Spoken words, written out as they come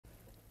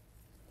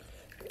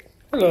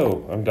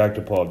Hello, I'm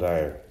Dr. Paul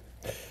Dyer.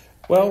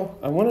 Well,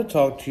 I want to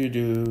talk to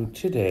you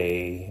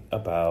today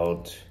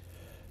about,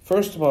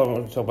 first of all, I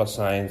want to talk about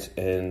science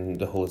and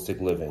the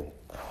holistic living.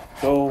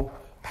 So,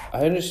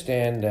 I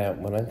understand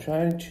that when I'm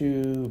trying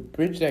to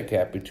bridge that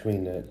gap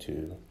between the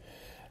two,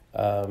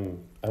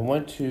 I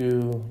want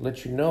to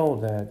let you know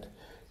that,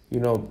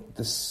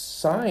 the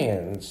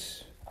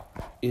science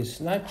is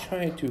not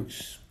trying to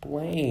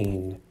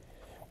explain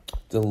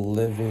the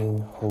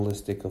living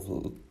holistic of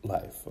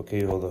life,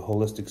 okay, or the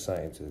holistic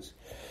sciences.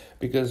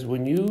 Because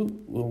when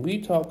we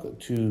talk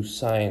to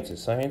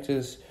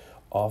scientists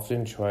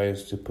often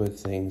tries to put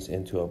things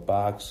into a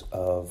box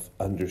of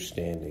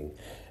understanding.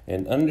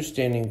 And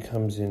understanding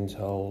comes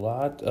into a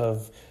lot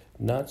of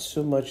not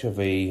so much of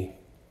a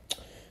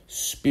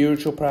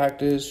spiritual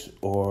practice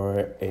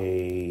or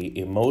a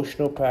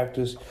emotional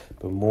practice,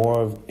 but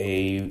more of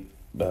a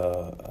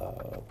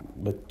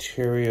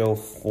material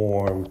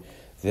form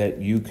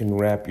that you can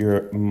wrap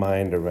your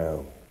mind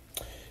around.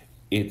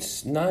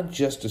 It's not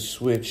just a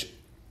switch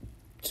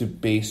to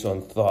base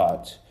on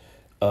thought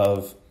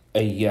of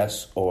a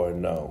yes or a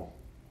no,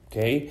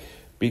 okay?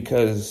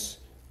 Because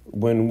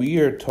when we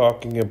are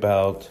talking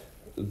about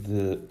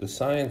the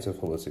science of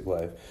holistic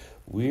life,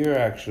 we are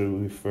actually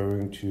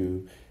referring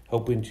to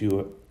helping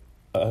to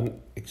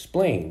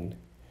explain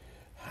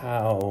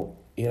how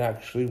it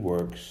actually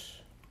works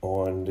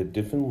on the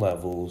different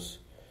levels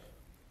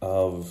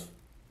of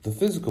the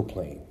physical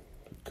plane,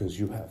 because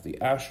you have the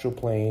astral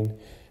plane,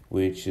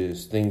 which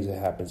is things that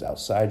happens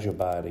outside your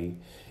body,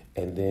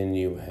 and then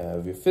you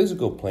have your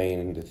physical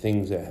plane and the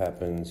things that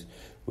happens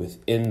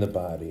within the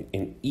body.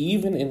 And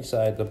even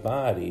inside the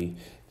body,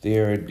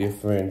 there are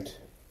different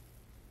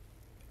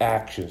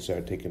actions that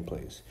are taking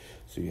place.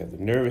 So you have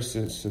the nervous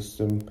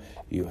system,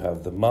 you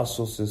have the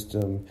muscle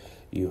system,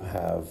 you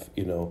have,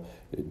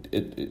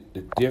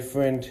 the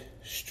different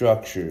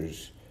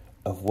structures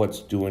of what's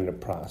doing the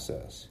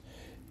process.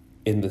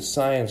 In the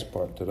science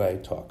part that I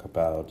talk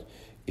about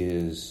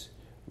is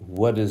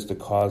what is the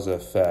cause and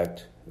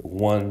effect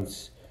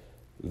once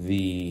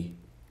the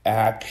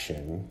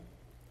action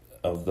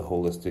of the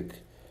holistic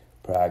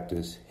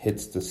practice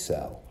hits the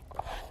cell.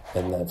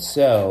 And that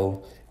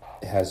cell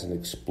has an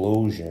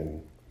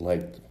explosion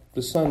like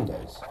the sun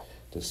does.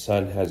 The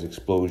sun has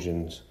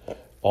explosions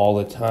all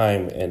the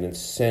time and it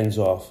sends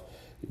off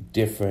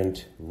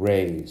different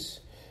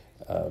rays.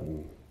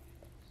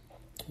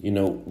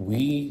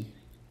 We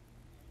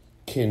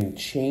can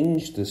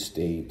change the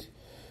state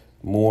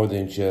more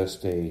than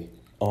just a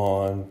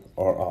on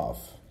or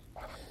off.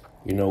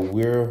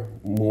 We're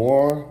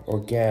more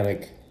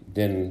organic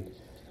than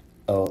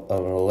an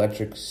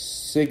electric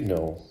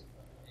signal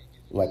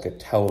like a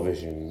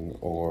television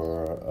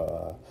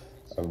or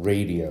a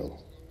radio,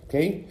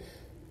 okay?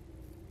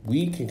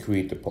 We can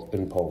create the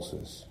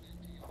impulses.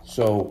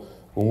 So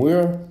when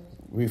we're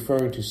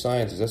referring to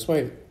sciences, that's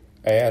why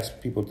I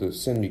ask people to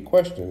send me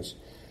questions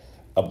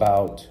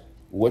about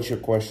what's your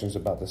questions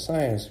about the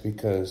science,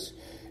 because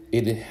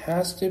it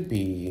has to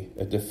be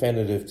a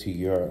definitive to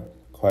your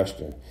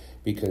question,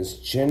 because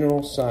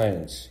general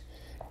science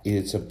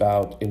is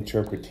about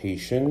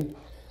interpretation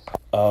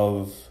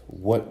of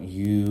what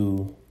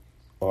you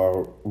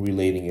are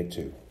relating it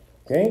to,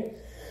 okay?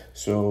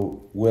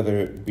 So whether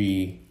it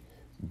be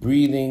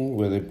breathing,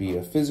 whether it be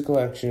a physical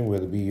action,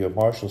 whether it be your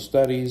martial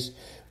studies,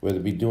 whether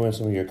it be doing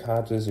some of your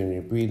katas and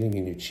your breathing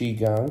and your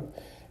qigong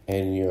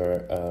and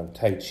your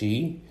tai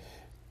chi,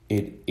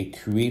 it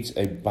creates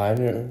a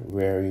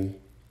binary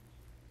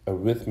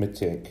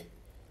arithmetic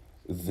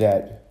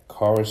that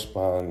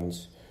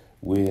corresponds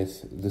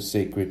with the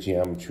sacred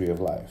geometry of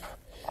life.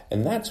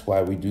 And that's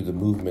why we do the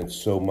movement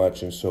so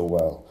much and so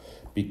well,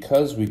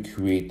 because we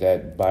create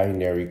that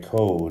binary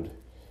code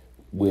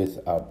with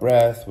our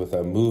breath, with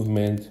our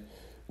movement,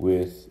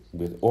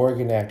 with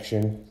organ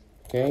action,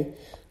 okay?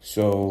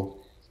 So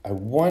I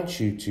want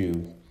you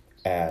to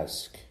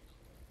ask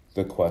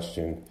the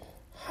question,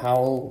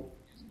 how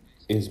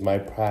is my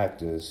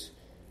practice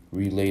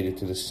related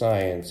to the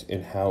science,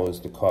 and how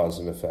is the cause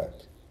and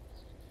effect?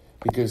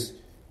 Because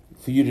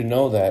for you to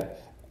know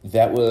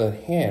that will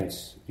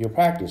enhance your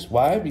practice.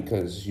 Why?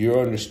 Because your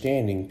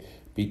understanding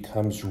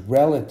becomes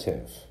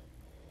relative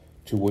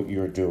to what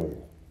you're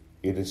doing.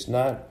 It is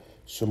not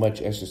so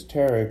much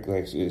esoteric,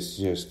 like it's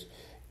just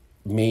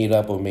made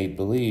up or made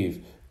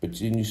believe, but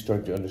then you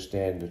start to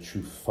understand the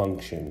true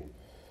function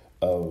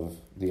of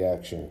the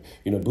action.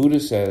 Buddha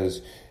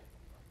says,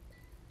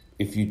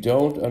 if you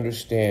don't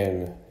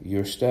understand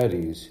your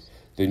studies,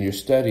 then your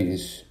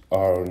studies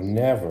are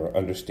never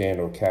understand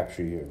or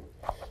capture you.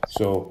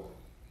 So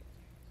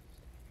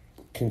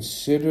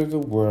consider the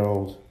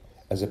world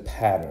as a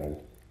pattern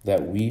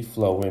that we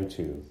flow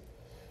into.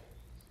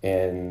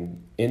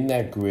 And in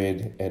that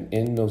grid and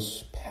in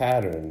those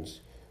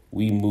patterns,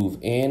 we move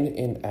in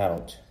and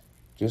out,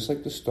 just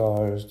like the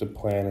stars, the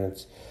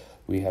planets.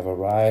 We have a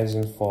rise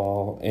and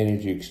fall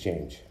energy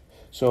exchange.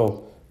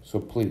 So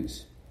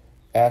please,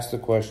 ask the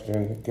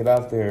question, get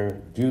out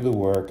there, do the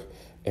work,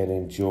 and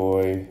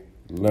enjoy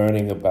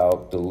learning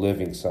about the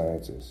living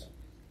sciences.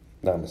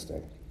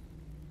 Namaste.